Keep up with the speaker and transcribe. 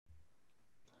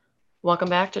Welcome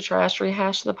back to Trash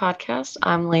Rehash, the podcast.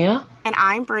 I'm Leah. And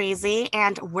I'm Breezy,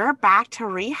 and we're back to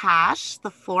rehash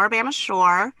the Floribama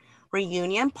Shore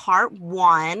reunion part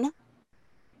one.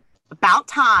 About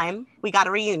time we got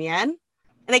a reunion. And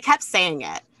they kept saying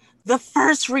it. The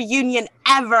first reunion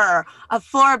ever of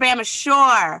Floribama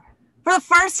Shore. For the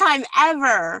first time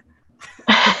ever.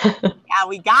 Yeah,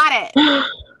 we got it.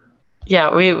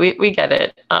 Yeah, we get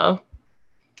it.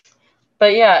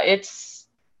 But yeah, it's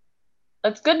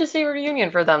good to see a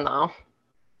reunion for them though.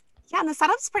 Yeah, and the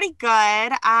setup's pretty good.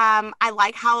 I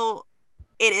like how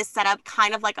it is set up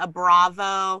kind of like a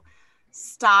Bravo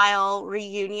style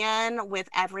reunion with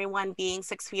everyone being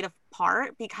 6 feet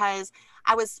apart, because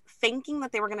I was thinking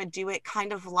that they were going to do it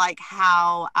kind of like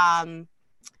how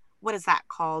what is that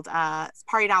called,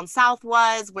 Party Down South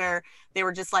was, where they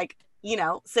were just like,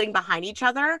 sitting behind each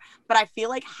other. But I feel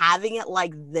like having it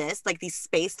like this, like these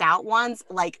spaced out ones,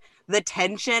 like the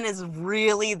tension is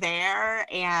really there,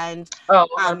 and Oh,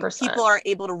 100%. people are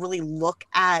able to really look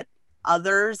at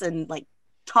others and like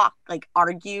talk, like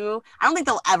argue. I don't think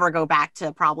they'll ever go back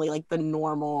to probably like the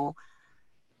normal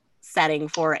setting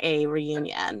for a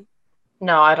reunion.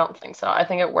 No, I don't think so. I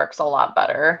think it works a lot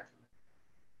better.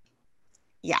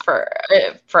 Yeah.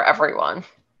 For everyone.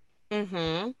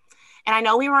 And I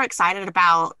know we were excited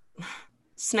about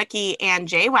Snooki and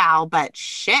JWoww, but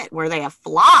shit, were they a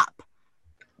flop?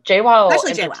 JWoww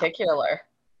Especially in JWoww. particular.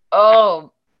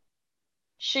 Oh,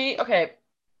 okay.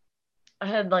 I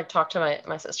had like talked to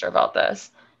my sister about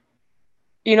this.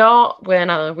 You know,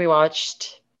 when we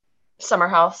watched Summer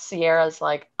House, Sierra's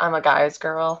like, I'm a guy's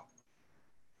girl.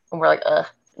 And we're like, ugh.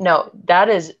 No, that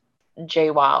is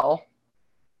JWoww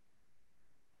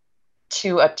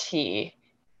to a T.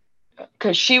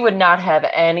 Because she would not have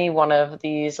any one of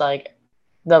these, like,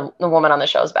 the woman on the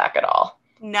show's back at all.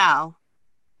 No.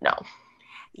 No.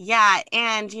 Yeah,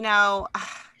 and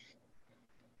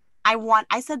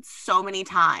I said so many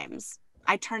times,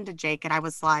 I turned to Jake and I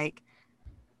was like,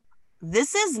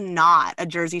 this is not a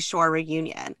Jersey Shore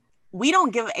reunion. We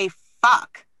don't give a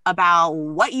fuck about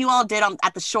what you all did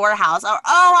at the Shore House, or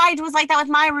I was like that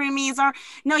with my roomies, or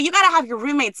no, you got to have your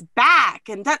roommates back.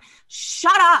 And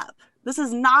shut up. This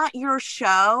is not your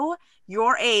show.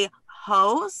 You're a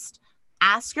host.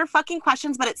 Ask your fucking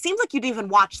questions. But it seems like you didn't even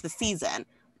watch the season,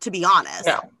 to be honest.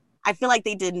 No. I feel like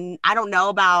they didn't. I don't know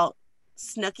about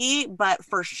Snooki, but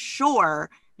for sure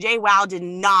JWoww did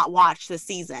not watch the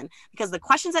season, because the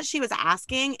questions that she was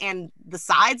asking and the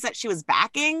sides that she was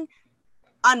backing,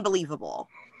 unbelievable.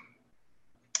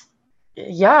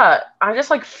 Yeah, I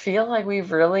just like feel like we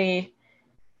really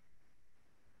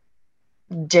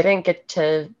didn't get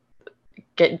to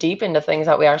get deep into things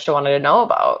that we actually wanted to know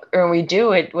about. Or when we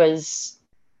do, it was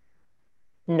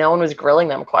no one was grilling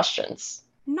them questions.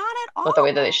 Not at all. With the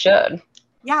way that they should.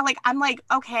 Yeah, like I'm like,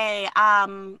 okay,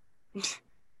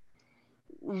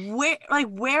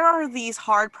 where are these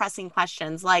hard pressing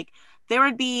questions? Like there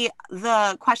would be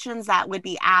the questions that would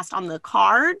be asked on the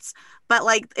cards, but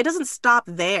like it doesn't stop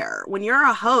there. When you're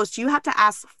a host, you have to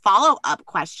ask follow-up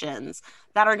questions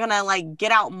that are gonna like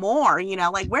get out more,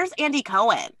 like where's Andy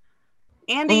Cohen?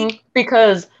 Andy? Mm-hmm.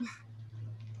 Because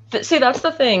see, that's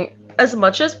the thing. As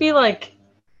much as we like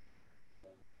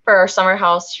for our Summer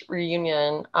House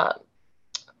reunion,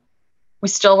 we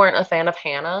still weren't a fan of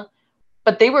Hannah,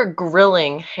 but they were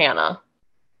grilling Hannah.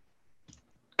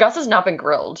 Gus has not been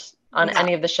grilled on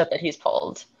any of the shit that he's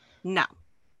pulled. No.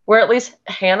 Where at least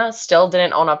Hannah still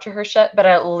didn't own up to her shit, but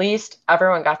at least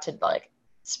everyone got to like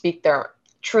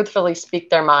truthfully speak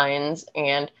their minds,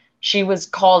 and she was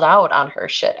called out on her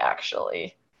shit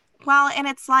actually. Well, and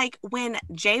it's like when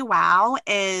JWoww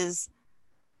is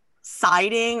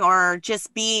siding or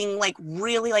just being like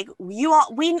really like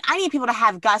I need people to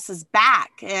have Gus's back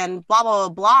and blah blah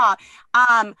blah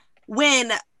blah.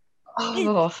 When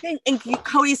and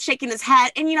Cody's shaking his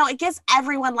head, and it gives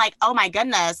everyone like, oh my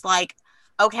goodness, like,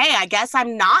 okay, I guess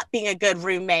I'm not being a good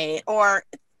roommate, or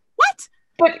what?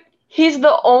 But he's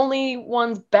the only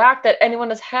one's back that anyone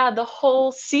has had the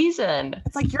whole season.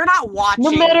 It's like you're not watching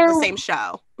the same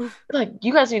show. Like,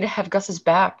 you guys need to have Gus's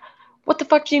back. What the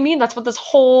fuck do you mean? That's what this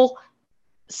whole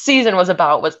season was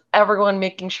about, was everyone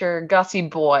making sure Gussie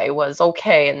boy was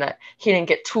okay and that he didn't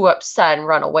get too upset and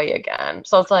run away again.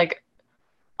 So it's like,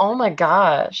 oh my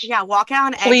gosh. Yeah, walk out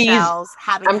on eggshells.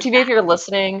 MTV, if you're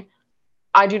listening,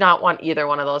 I do not want either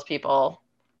one of those people.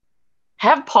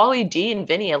 Have Pauly D and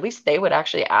Vinny, at least they would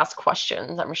actually ask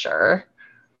questions, I'm sure.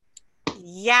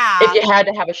 Yeah. If you had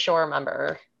to have a Shore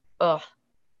member. Ugh.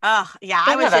 Yeah,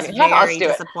 I was just very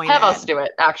disappointed. Have us do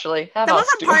it, actually. Someone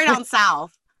from Party Down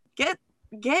South.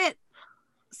 Get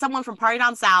someone from Party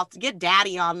Down South to get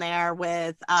Daddy on there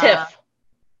with Tiff.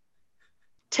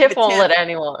 Tiff with won't let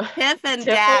anyone. Tiff and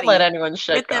Tiff won't let Daddy. anyone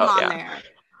shit Get them go. on Yeah. there.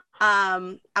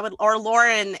 I would, or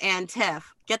Lauren and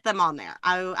Tiff, get them on there.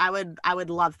 I would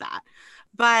love that.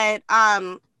 But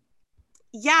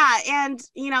yeah, and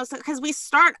so because we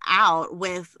start out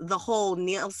with the whole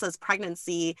Nilsa's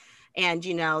pregnancy and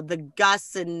the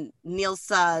Gus and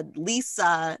Nilsa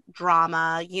Lisa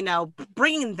drama,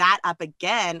 bringing that up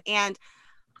again, and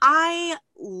I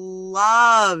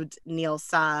loved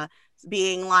Nilsa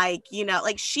being like,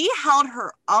 like she held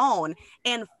her own,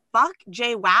 and fuck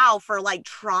JWoww for like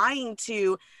trying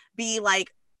to be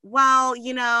like, well,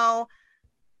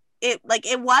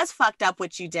 it was fucked up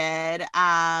what you did.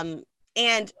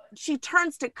 And she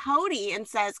turns to Cody and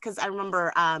says, because I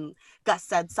remember Gus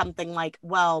said something like,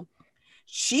 well,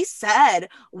 she said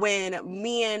when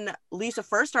me and Lisa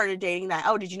first started dating that,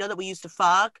 oh, did you know that we used to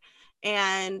fuck?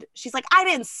 And she's like, I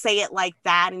didn't say it like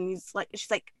that. And she's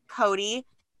like, Cody,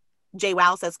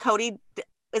 JWoww says, Cody,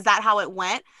 is that how it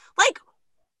went? Like,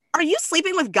 are you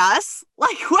sleeping with Gus?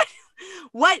 Like,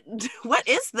 what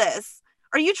is this?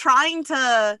 Are you trying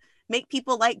to make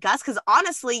people like Gus? Because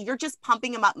honestly, you're just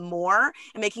pumping him up more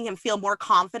and making him feel more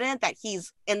confident that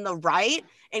he's in the right,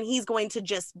 and he's going to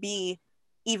just be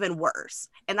even worse.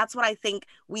 And that's what I think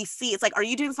we see. It's like, are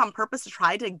you doing this on purpose to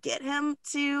try to get him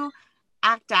to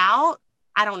act out?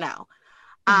 I don't know.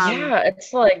 Yeah,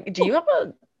 it's like, did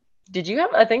you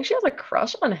have, I think she has a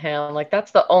crush on him. Like,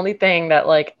 that's the only thing that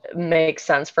like makes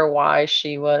sense for why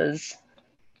she was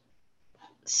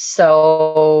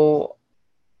so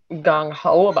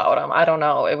gung-ho about him. I don't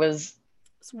know. It's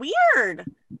weird.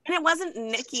 And it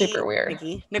wasn't super weird.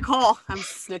 Nicole. I'm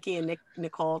Snooki and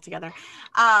Nicole together.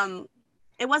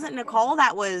 It wasn't Nicole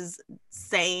that was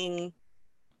saying,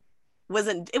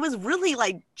 it was really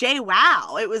like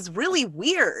JWoww. It was really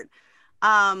weird.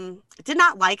 Did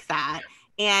not like that.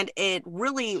 And it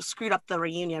really screwed up the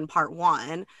reunion part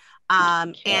 1.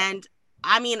 And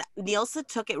I mean, Nilsa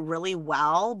took it really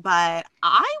well, but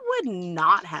I would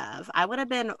not have. I would have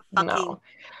been fucking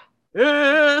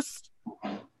pissed.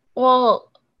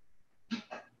 Well,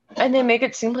 and they make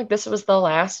it seem like this was the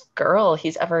last girl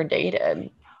he's ever dated.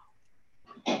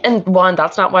 And one,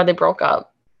 that's not why they broke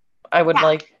up. I would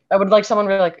like someone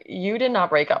to be like, you did not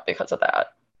break up because of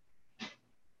that.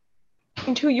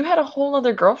 And 2, you had a whole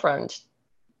other girlfriend.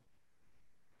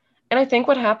 And I think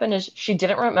what happened is she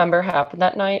didn't remember happened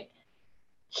that night.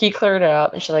 He cleared it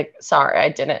up and she's like, sorry, I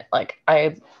didn't. Like,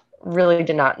 I really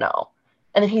did not know.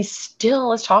 And then he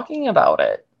still is talking about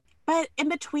it. But in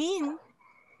between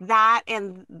that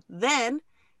and then,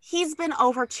 he's been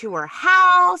over to her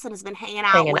house and has been hanging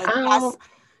out with us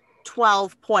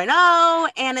 12.0.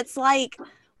 And it's like,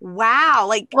 wow.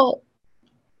 Like, well,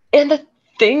 and the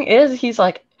thing is, he's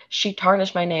like, she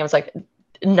tarnished my name. It's like,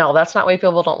 no, that's not why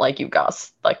people don't like you,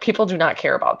 Gus. Like, people do not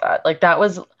care about that. Like, that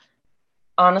was,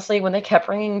 honestly, when they kept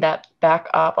bringing that back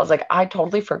up, I was like, I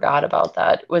totally forgot about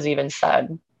that was even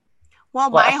said. Well,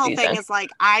 my whole thing is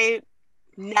like, I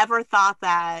never thought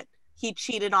that he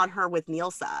cheated on her with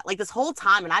Nilsa. Like, this whole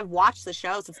time, and I've watched the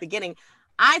show since the beginning,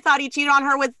 I thought he cheated on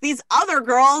her with these other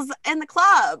girls in the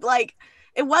club. Like,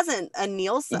 it wasn't a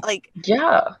Nilsa. Like,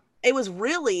 yeah, it was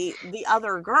really the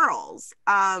other girls.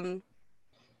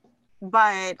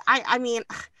 But I mean,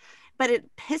 but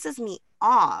it pisses me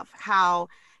off how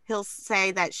he'll say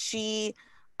that she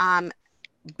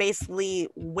basically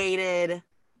waited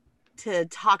to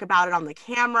talk about it on the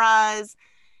cameras.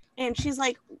 And she's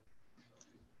like,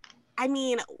 I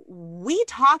mean, we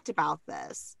talked about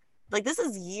this. Like, this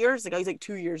is years ago. He's like,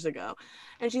 2 years ago.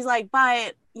 And she's like,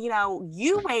 but,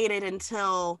 you waited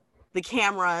until the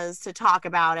cameras to talk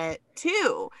about it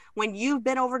too, when you've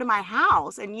been over to my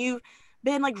house and you've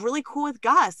been like really cool with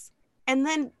Gus. And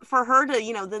then for her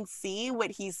to, then see what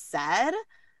he said,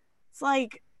 it's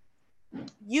like,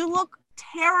 you look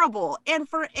terrible. And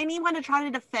for anyone to try to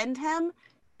defend him,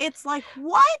 it's like,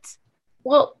 what?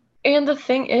 Well, and the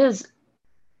thing is,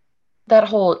 that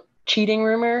whole cheating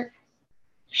rumor,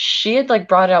 she had like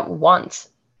brought it up once.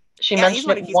 She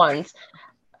mentioned it once.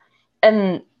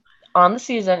 And on the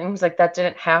season, and was like, that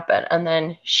didn't happen. And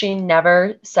then she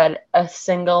never said a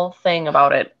single thing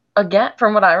about it again.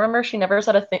 From what I remember, she never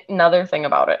said another thing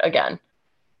about it again.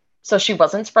 So she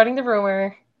wasn't spreading the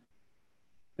rumor.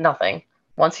 Nothing.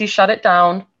 Once he shut it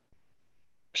down,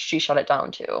 she shut it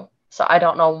down too. So I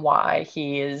don't know why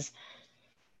he is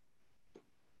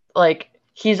like,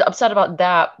 he's upset about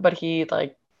that, but he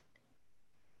like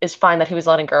is fine that he was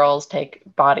letting girls take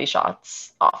body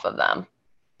shots off of them.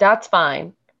 That's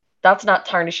fine. That's not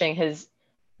tarnishing his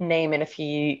name, and if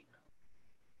he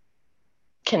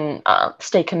can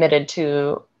stay committed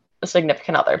to a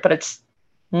significant other. But it's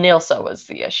Nilsa was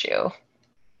the issue.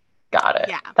 Got it.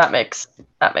 Yeah. That makes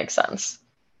sense.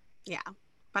 Yeah.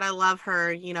 But I love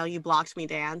her, you blocked me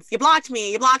dance. You blocked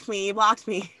me, you blocked me, you blocked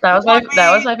me. That You was my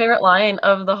blocked me. favorite line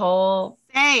of the whole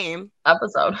Same.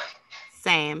 episode.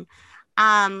 Same.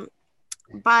 Um,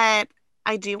 but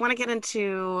I do want to get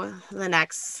into the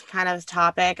next kind of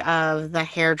topic of the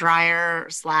hair dryer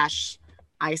slash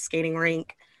ice skating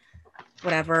rink,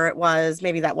 whatever it was.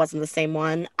 Maybe that wasn't the same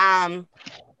one. I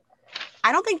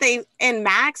don't think and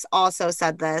Max also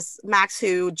said this. Max,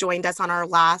 who joined us on our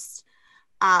last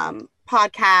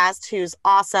podcast, who's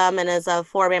awesome and is a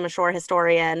Floribama Shore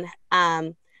historian.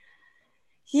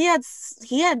 He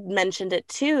had mentioned it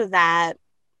too, that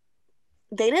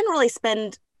they didn't really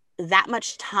spend that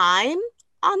much time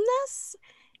on this,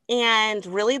 and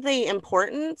really the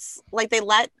importance, like they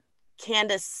let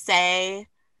Candace say,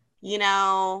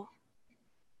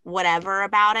 whatever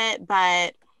about it,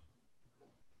 but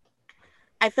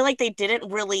I feel like they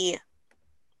didn't really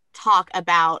talk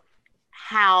about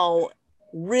how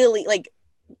really, like,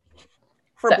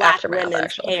 for The Black aftermath, women's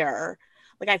actually. hair,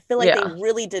 like I feel like they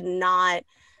really did not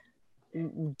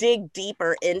dig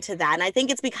deeper into that. And I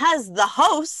think it's because the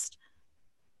host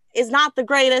is not the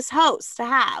greatest host to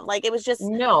have. Like, it was just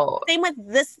same with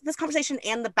this conversation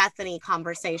and the Bethany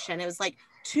conversation. It was like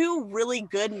two really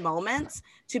good moments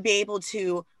to be able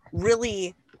to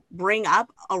really bring up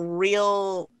a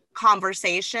real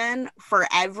conversation for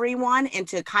everyone and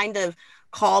to kind of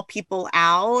call people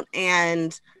out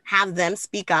and have them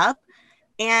speak up.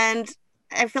 And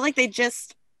I feel like they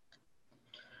just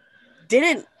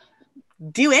didn't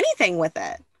do anything with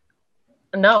it.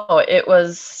 No, it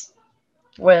was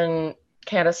when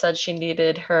Candace said she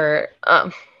needed her,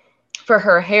 for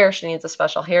her hair, she needs a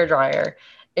special hair dryer.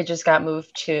 It just got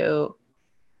moved to,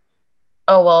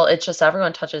 oh, well, it's just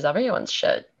everyone touches everyone's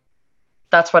shit.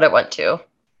 That's what it went to.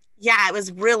 Yeah, it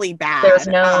was really bad. There was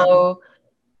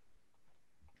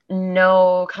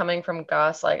no coming from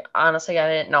Gus. Like, honestly, I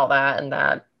didn't know that, and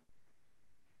that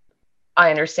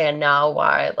I understand now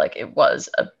why, like, it was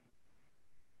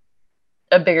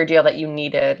a bigger deal that you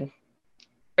needed,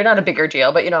 or not a bigger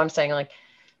deal, but you know what I'm saying? Like,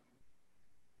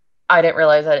 I didn't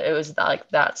realize that it was like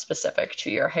that specific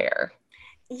to your hair.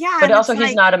 Yeah, but also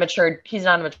he's not a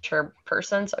mature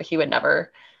person, so he would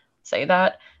never say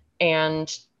that.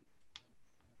 And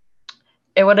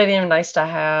it would have been nice to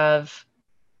have,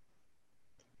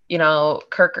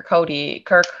 Cody,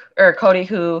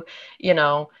 who,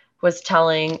 was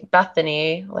telling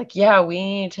Bethany, like, yeah, we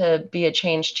need to be a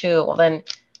change too. Well, then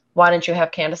why didn't you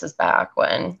have Candace's back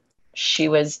when she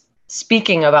was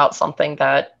speaking about something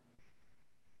that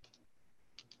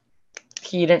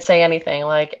he didn't say anything?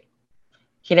 Like,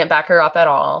 he didn't back her up at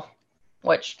all,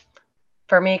 which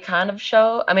for me kind of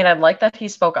I like that he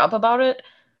spoke up about it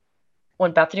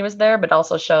when Bethany was there, but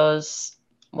also shows,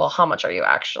 well, how much are you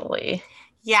actually?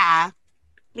 Yeah,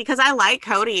 because I like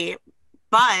Cody,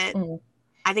 but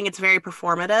I think it's very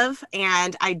performative,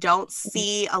 and I don't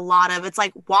see a lot of, it's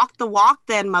like, walk the walk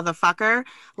then, motherfucker.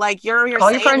 Like, you're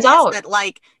call your friends out. That,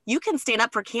 like, you can stand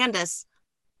up for Candace.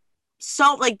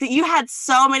 So, like, you had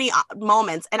so many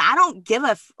moments, and I don't give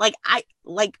a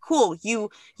cool, you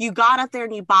got up there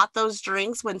and you bought those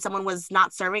drinks when someone was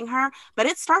not serving her, but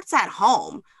it starts at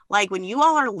home. Like, when you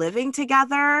all are living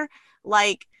together,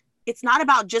 like, it's not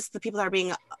about just the people that are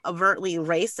being overtly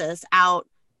racist out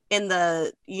in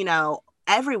the,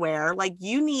 everywhere. Like,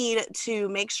 you need to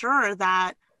make sure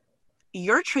that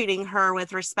you're treating her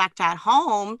with respect at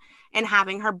home and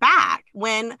having her back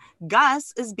when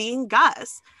Gus is being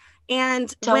Gus.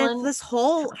 And with this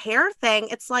whole hair thing,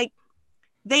 it's like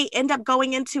they end up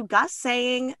going into Gus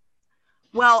saying,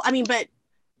 well, I mean, but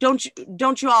don't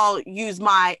you all use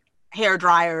my hair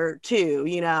dryer too,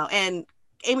 And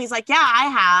Amy's like, yeah, I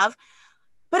have.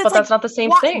 But it's that's not the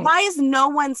same thing. Why is no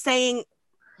one saying,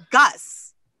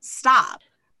 Gus, stop?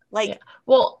 Like, yeah.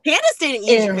 Well, Candace didn't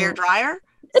use your hair dryer.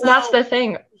 And that's the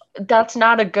thing. That's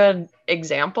not a good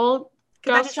example,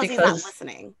 Gus, because he's not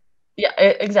listening. Yeah,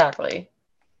 exactly.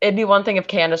 It'd be one thing if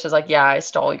Candace was like, yeah, I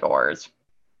stole yours.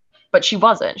 But she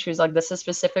wasn't. She was like, this is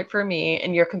specific for me.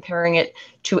 And you're comparing it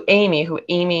to Amy,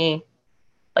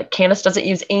 like, Candace doesn't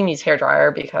use Amy's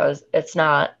hairdryer because it's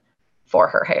not for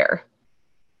her hair.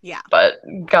 Yeah. But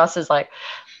Gus is like,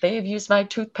 they've used my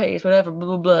toothpaste, whatever,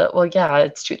 blah, blah, blah. Well, yeah,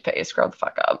 it's toothpaste. Grow the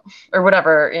fuck up. Or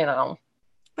whatever,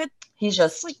 But he's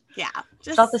just, like, yeah.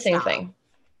 It's not the same thing.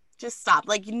 Just stop.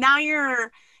 Like, now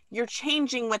you're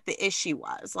changing what the issue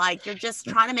was. Like, you're just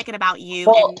trying to make it about you,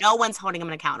 and no one's holding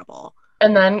them accountable.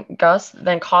 And then Gus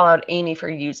call out Amy for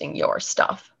using your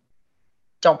stuff.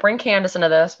 Don't bring Candace into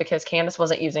this because Candace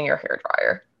wasn't using your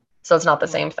hairdryer. So it's not the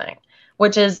same thing.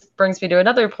 Which brings me to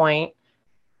another point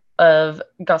of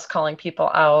Gus calling people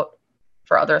out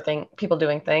for people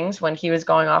doing things when he was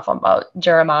going off about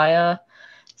Jeremiah,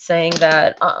 saying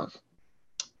that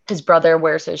his brother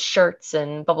wears his shirts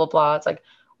and blah blah blah. It's like,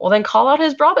 well, then call out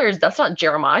his brothers. That's not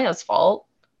Jeremiah's fault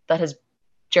that his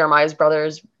Jeremiah's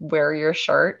brothers wear your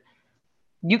shirt.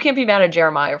 You can't be mad at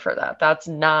Jeremiah for that. That's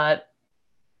not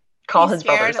call He's his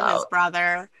scared brothers of his out.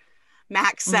 brother.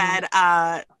 Max said,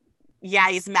 yeah,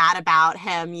 he's mad about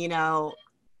him, you know,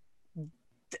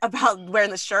 about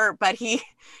wearing the shirt, but he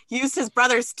used his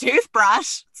brother's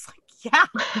toothbrush. It's like, yeah.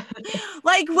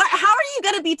 Like, what? How are you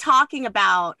going to be talking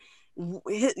about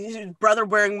his brother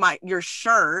wearing your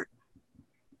shirt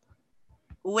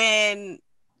when,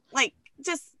 like,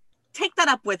 just take that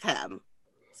up with him.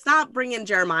 Stop bringing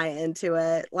Jeremiah into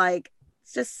it. Like,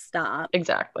 just stop.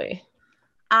 Exactly.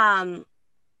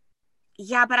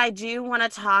 Yeah, but I do want to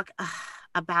talk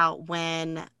about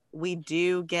when we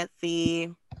do get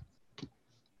the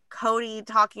Cody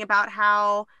talking about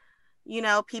how, you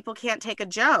know, people can't take a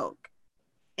joke.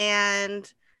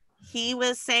 And he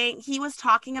was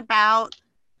talking about,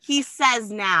 he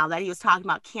says now that he was talking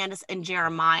about Candace and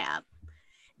Jeremiah.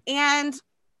 And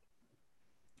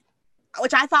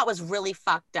which I thought was really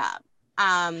fucked up.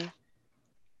 And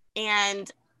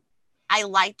I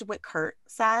liked what Kurt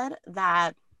said,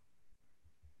 that,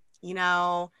 you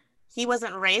know, he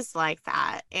wasn't raised like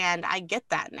that. And I get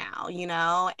that now, you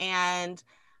know, and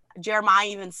Jeremiah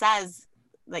even says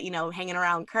that, you know, hanging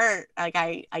around Kurt, like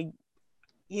I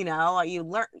you know, you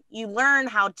learn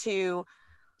how to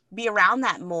be around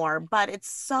that more, but it's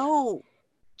so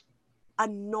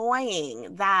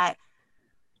annoying that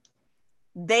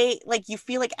they, like, you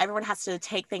feel like everyone has to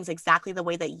take things exactly the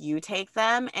way that you take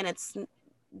them, and it's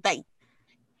that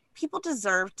people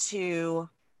deserve to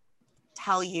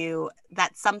tell you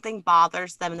that something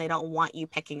bothers them and they don't want you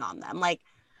picking on them. Like,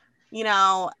 you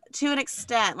know, to an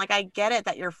extent, like, I get it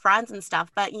that you're friends and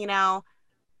stuff, but, you know,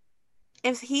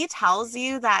 if he tells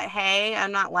you that, hey,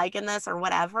 I'm not liking this or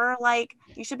whatever, like,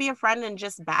 you should be a friend and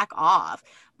just back off.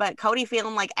 But Cody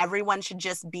feeling like everyone should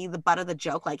just be the butt of the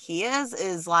joke like he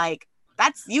is like,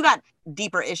 that's, you got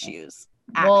deeper issues.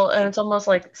 Actually. Well, and it's almost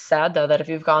like sad though that if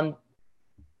you've gone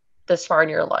this far in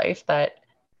your life that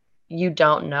you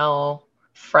don't know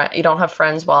you don't have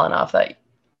friends well enough that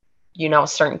you know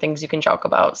certain things you can joke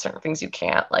about, certain things you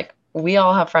can't. Like, we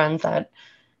all have friends that,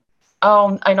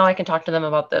 oh, I know I can talk to them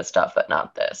about this stuff, but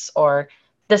not this, or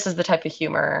this is the type of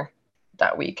humor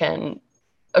that we can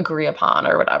agree upon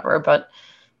or whatever. But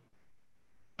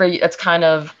it's kind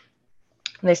of,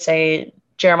 they say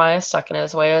Jeremiah's stuck in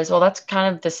his ways. Well, that's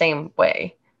kind of the same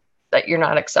way, that you're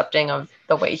not accepting of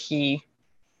the way he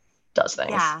does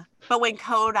things. Yeah. But when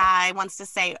Cody wants to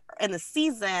say in the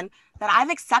season that I've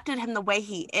accepted him the way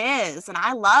he is and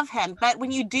I love him, but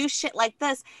when you do shit like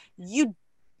this, you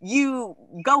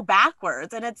go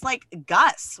backwards, and it's like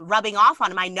Gus rubbing off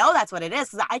on him. I know that's what it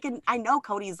is, because I know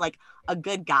Cody's like a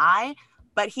good guy,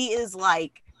 but he is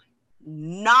like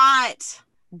not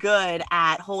good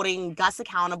at holding Gus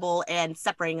accountable and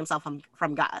separating himself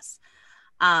from Gus.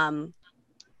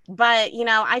 But, you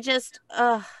know, I just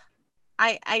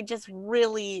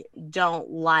really don't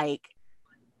like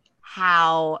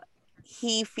how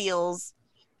he feels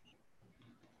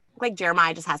like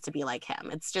Jeremiah just has to be like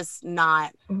him. It's just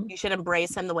not, you should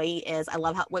embrace him the way he is. I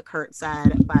love what Kurt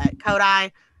said, but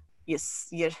Cody, you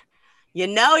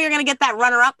know you're going to get that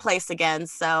runner-up place again,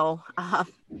 so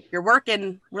you're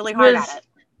working really hard at it.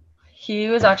 He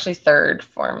was actually third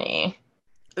for me.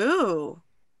 Ooh.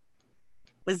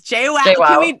 Was JWoww.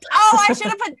 I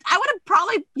would have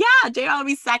probably, yeah, JWoww would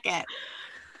be second.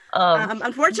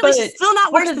 Unfortunately, she's still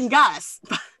not worse than Gus.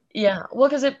 Yeah, well,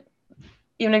 because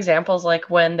even examples like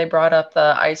when they brought up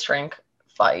the ice rink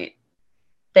fight,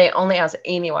 they only asked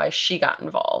Amy why she got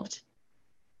involved,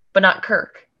 but not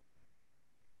Kirk.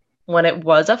 When it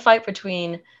was a fight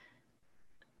between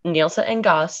Nielsa and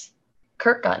Gus,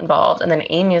 Kirk got involved, and then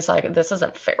Amy is like, this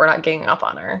isn't fair, we're not ganging up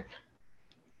on her.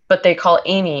 But they call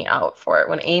Amy out for it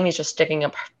when Amy's just sticking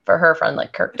up for her friend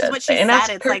like Kirk did. Which is what she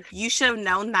said. It's like, you should have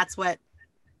known that's what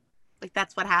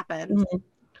happened. Mm-hmm.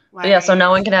 Like, yeah, so no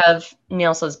one can have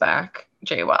Nielsa's back.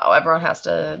 JWoww. Everyone has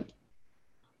to.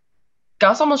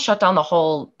 Gus almost shut down the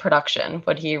whole production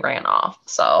when he ran off.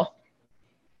 So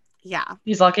yeah,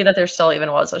 he's lucky that there still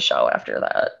even was a show after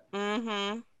that.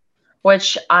 Mm-hmm.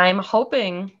 Which I'm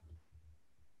hoping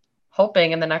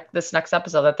in this next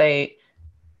episode that they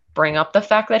bring up the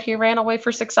fact that he ran away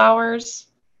for 6 hours.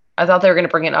 I thought they were going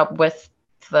to bring it up with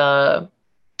the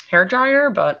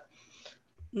hairdryer, but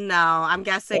no, I'm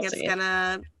guessing it's going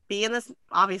to be in this,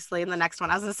 obviously in the next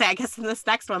one. I was going to say, I guess in this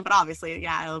next one, but obviously,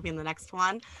 yeah, it'll be in the next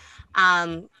one.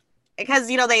 And because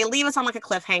they leave us on like a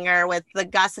cliffhanger with the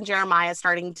Gus and Jeremiah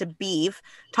starting to beef,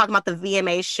 talking about the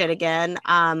VMA shit again.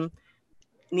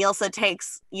 Nielsa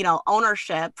takes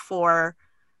ownership for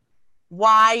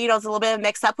why it's a little bit of a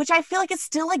mix up, which I feel like it's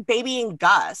still like babying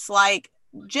Gus. Like,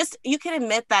 just you can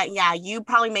admit that you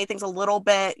probably made things a little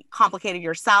bit complicated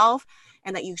yourself,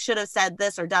 and that you should have said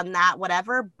this or done that,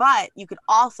 whatever. But you could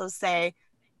also say,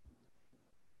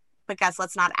 but Gus,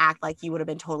 let's not act like you would have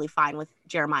been totally fine with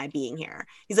Jeremiah being here.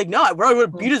 He's like, no, I would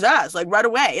have beat his ass like right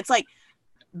away. It's like,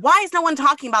 why is no one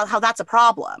talking about how that's a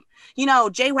problem?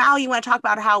 Jay Wow, you want to talk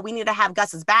about how we need to have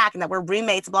Gus's back and that we're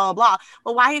roommates, blah, blah, blah.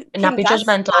 But why not be Gus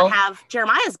judgmental. not have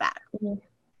Jeremiah's back? Mm-hmm.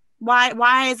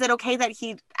 Why is it okay that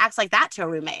he acts like that to a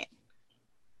roommate?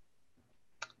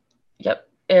 Yep.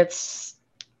 It's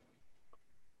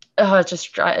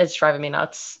driving me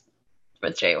nuts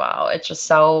with Jay Wow. It's just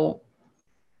so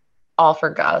all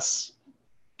for Gus,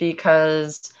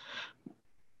 because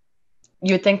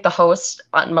you'd think the host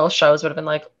on most shows would have been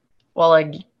like, well,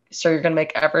 like, so you're going to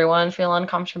make everyone feel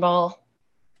uncomfortable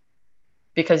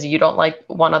because you don't like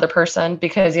one other person,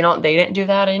 because they didn't do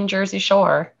that in Jersey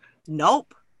Shore.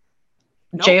 Nope.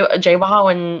 Jay Wow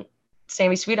and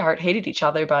Sammy Sweetheart hated each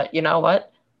other, but you know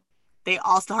what? They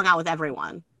all still hung out with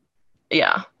everyone.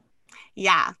 Yeah.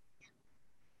 Yeah.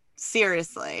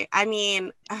 Seriously. I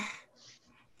mean,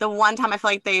 the one time I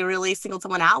feel like they really singled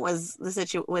someone out was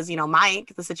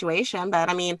Mike, the situation. But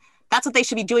I mean, that's what they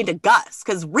should be doing to Gus,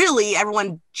 because really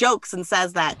everyone jokes and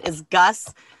says that is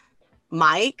Gus,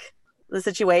 Mike, the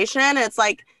situation. And it's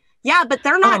like, yeah, but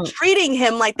they're not treating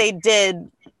him like they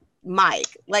did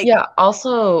Mike. Like, yeah.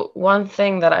 Also, one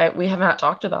thing that we have not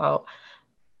talked about: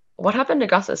 what happened to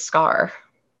Gus's scar?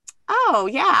 Oh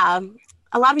yeah,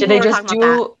 a lot of people did they were just talking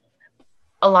about that.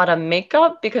 A lot of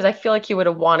makeup? Because I feel like he would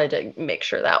have wanted to make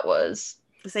sure that was.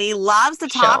 So he loves to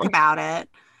talk shown. about it.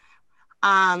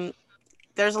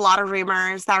 There's a lot of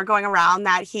rumors that are going around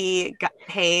that he got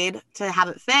paid to have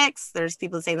it fixed. There's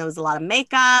people saying there was a lot of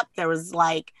makeup. There was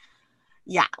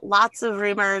lots of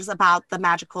rumors about the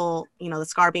magical, the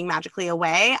scar being magically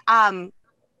away. I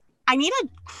need a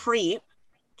creep.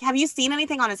 Have you seen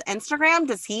anything on his Instagram?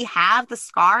 Does he have the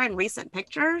scar in recent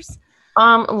pictures?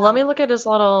 Let me look at his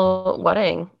little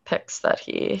wedding pics that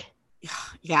he.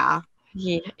 Yeah.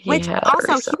 He Which had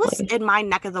also recently. he was in my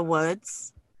neck of the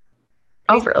woods.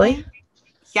 Oh, recently. really?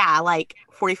 Yeah, like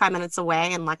 45 minutes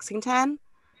away in Lexington.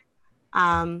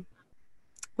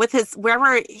 With his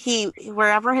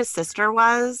wherever his sister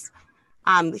was,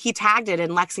 he tagged it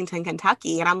in Lexington,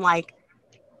 Kentucky, and I'm like,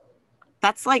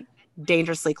 that's like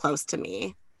dangerously close to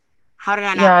me. How did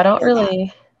I not? Yeah, I don't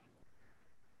really.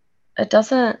 That? It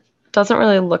doesn't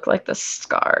really look like the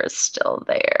scar is still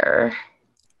there.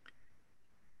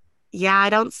 Yeah, I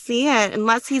don't see it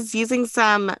unless he's using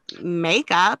some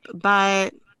makeup.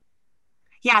 But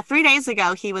yeah, 3 days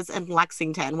ago he was in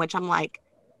Lexington, which I'm like,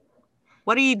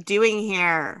 what are you doing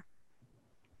here?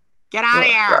 Get out of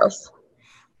here. Gross.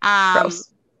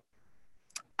 Gross.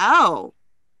 Oh.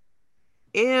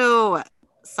 Ew.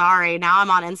 Sorry. Now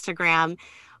I'm on Instagram.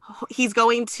 He's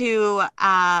going to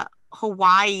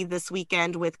Hawaii this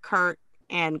weekend with Kurt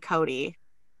and Cody.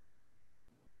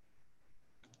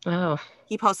 Oh.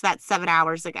 He posted that 7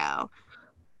 hours ago,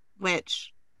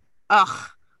 which,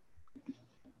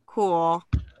 cool.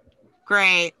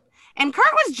 Great. And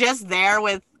Kurt was just there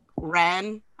with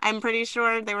Ren. I'm pretty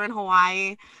sure they were in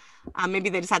Hawaii. Maybe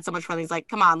they just had so much fun. He's like,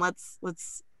 come on, let's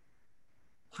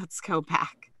go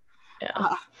back.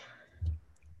 Yeah.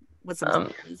 With some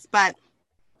friends. But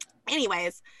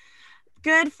anyways,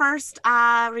 good first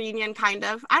reunion, kind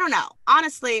of. I don't know.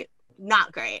 Honestly,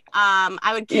 not great.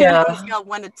 I would give it on a scale of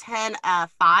 1 to 10,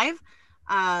 5.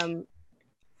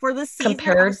 For this season,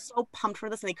 I was so pumped for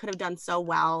this, and they could have done so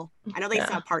well. I know they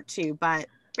still have part 2, but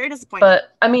very disappointing.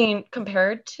 But I mean,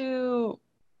 compared to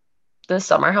the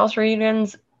Summer House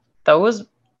reunions, those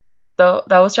 2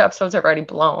 episodes have already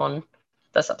blown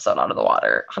this episode out of the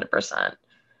water, 100%.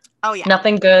 Oh yeah.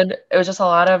 Nothing good. It was just a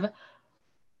lot of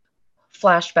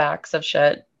flashbacks of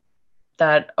shit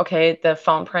that, okay, the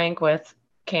phone prank with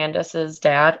Candace's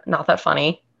dad, not that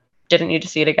funny. Didn't need to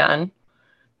see it again.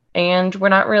 And we're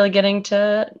not really getting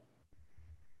to,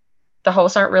 the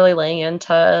hosts aren't really laying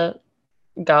into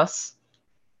Gus.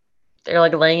 They're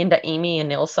like laying into Amy and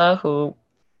Nilsa, who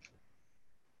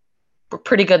were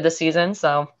pretty good this season.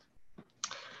 So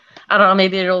I don't know,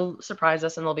 maybe it'll surprise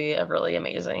us and there'll be a really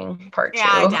amazing part 2.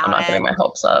 I'm not getting my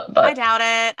hopes up, but I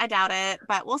doubt it,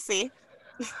 but we'll see.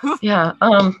 Yeah.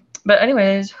 But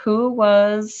anyways, who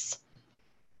was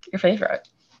your favorite?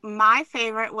 My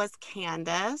favorite was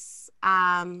Candace.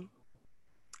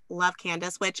 Love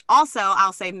Candace, which also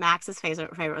I'll say Max's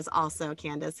favorite was also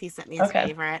Candace. He sent me his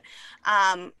favorite.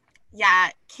 Yeah,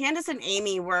 Candace and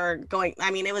Amy were going,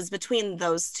 I mean, it was between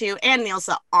those two and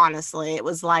Nielsa, honestly. It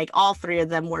was like all three of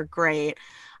them were great.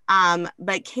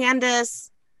 But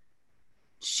Candace,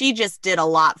 she just did a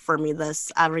lot for me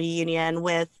this reunion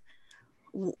with,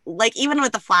 like, even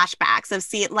with the flashbacks of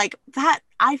seeing, like, that,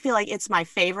 I feel like it's my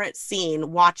favorite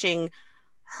scene, watching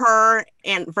her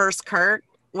and verse Kurt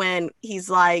when he's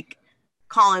like,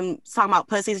 talking about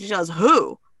pussies, and she goes,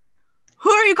 who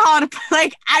are you calling?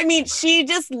 Like, I mean, she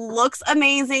just looks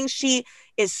amazing. She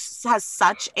has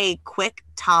such a quick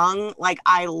tongue. Like,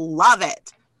 I love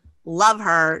it. Love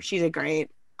her. She did great.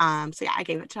 So yeah, I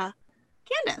gave it to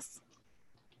Candace.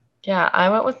 Yeah, I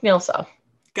went with Nielsa.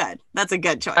 Good. That's a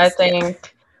good choice. I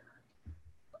think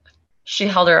she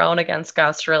held her own against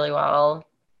Gus really well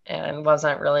and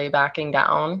wasn't really backing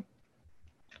down.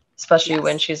 Especially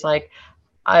when she's like,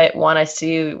 I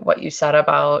see what you said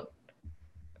about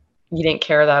you didn't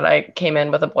care that I came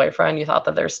in with a boyfriend. You thought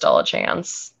that there's still a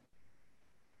chance.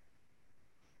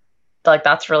 Like,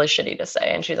 that's really shitty to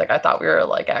say. And she's like, I thought we were,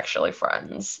 like, actually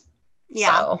friends.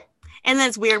 Yeah. So, and then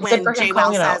it's weird when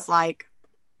JWoww says, like,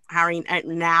 how are you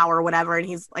now or whatever? And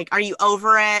he's like, are you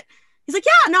over it? He's like,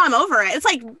 yeah, no, I'm over it. It's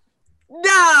like,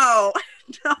 no.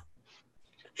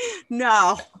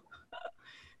 No.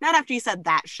 Not after you said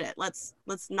that shit. Let's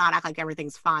not act like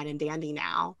everything's fine and dandy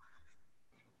now.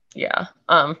 Yeah.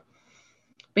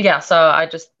 But yeah, so I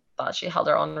just thought she held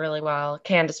her own really well.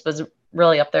 Candace was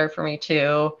really up there for me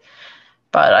too,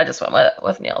 but I just went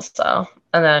with Niels. So,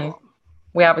 and then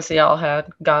we obviously all had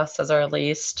Gus as our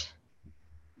least.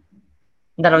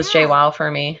 Then it was JWoww for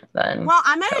me. Then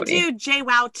I'm gonna do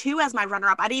JWoww too as my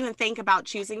runner-up. I didn't even think about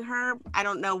choosing her. I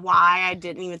don't know why. I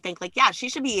didn't even think, like, yeah, she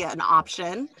should be an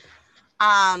option.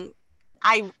 I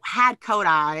had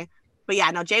Kodai, but yeah,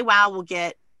 no, JWoww will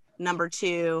get number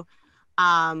 2.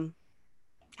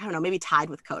 I don't know, maybe tied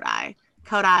with Kodai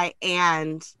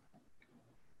and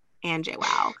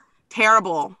JWoww.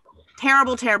 Terrible.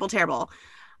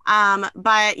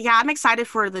 But yeah, I'm excited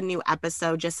for the new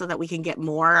episode just so that we can get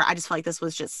more. I just feel like this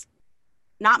was just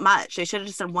not much. They should have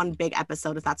just done one big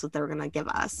episode if that's what they were going to give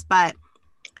us. But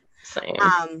same.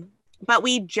 But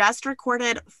we just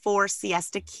recorded for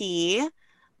Siesta Key.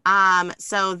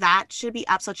 So that should be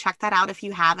up. So check that out if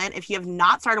you haven't. If you have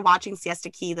not started watching Siesta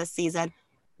Key this season,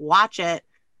 watch it.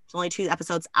 There's only 2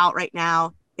 episodes out right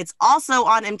now. It's also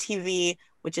on MTV,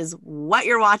 which is what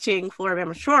you're watching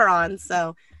Floribama Shore on.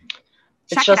 So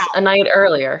it's just a night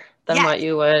earlier than what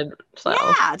you would. So.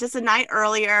 Yeah, just a night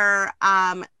earlier.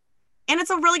 And it's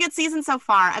a really good season so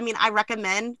far. I mean, I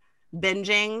recommend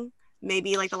binging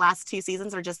maybe like the last 2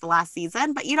 seasons or just the last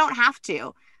season, but you don't have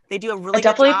to. They do a really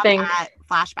good job at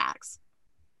flashbacks.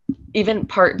 Even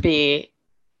part B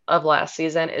of last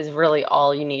season is really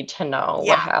all you need to know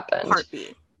what happened. Part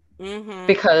B. Mm-hmm.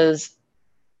 Because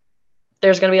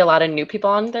there's going to be a lot of new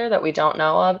people on there that we don't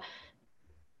know of.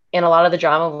 And a lot of the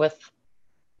drama with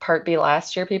part B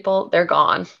last year people, they're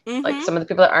gone. Mm-hmm. Like some of the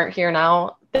people that aren't here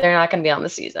now, they're not going to be on the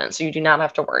season. So you do not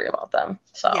have to worry about them.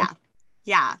 So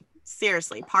yeah,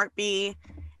 seriously, part B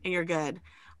and you're good.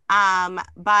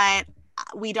 But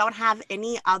we don't have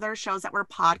any other shows that we're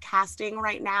podcasting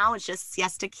right now. It's just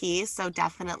Siesta Key. So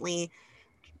definitely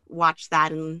watch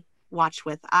that and watch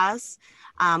with us.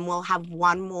 We'll have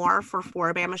one more for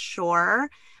Floribama Shore.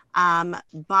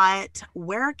 But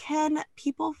where can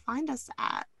people find us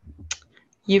at?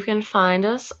 You can find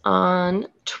us on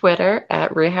Twitter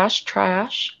at Rehash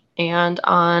Trash and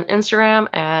on Instagram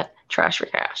at Trash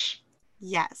Rehash.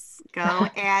 Yes, go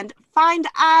and find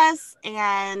us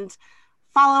and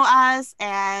follow us.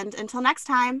 And until next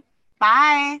time,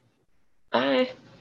 bye. Bye.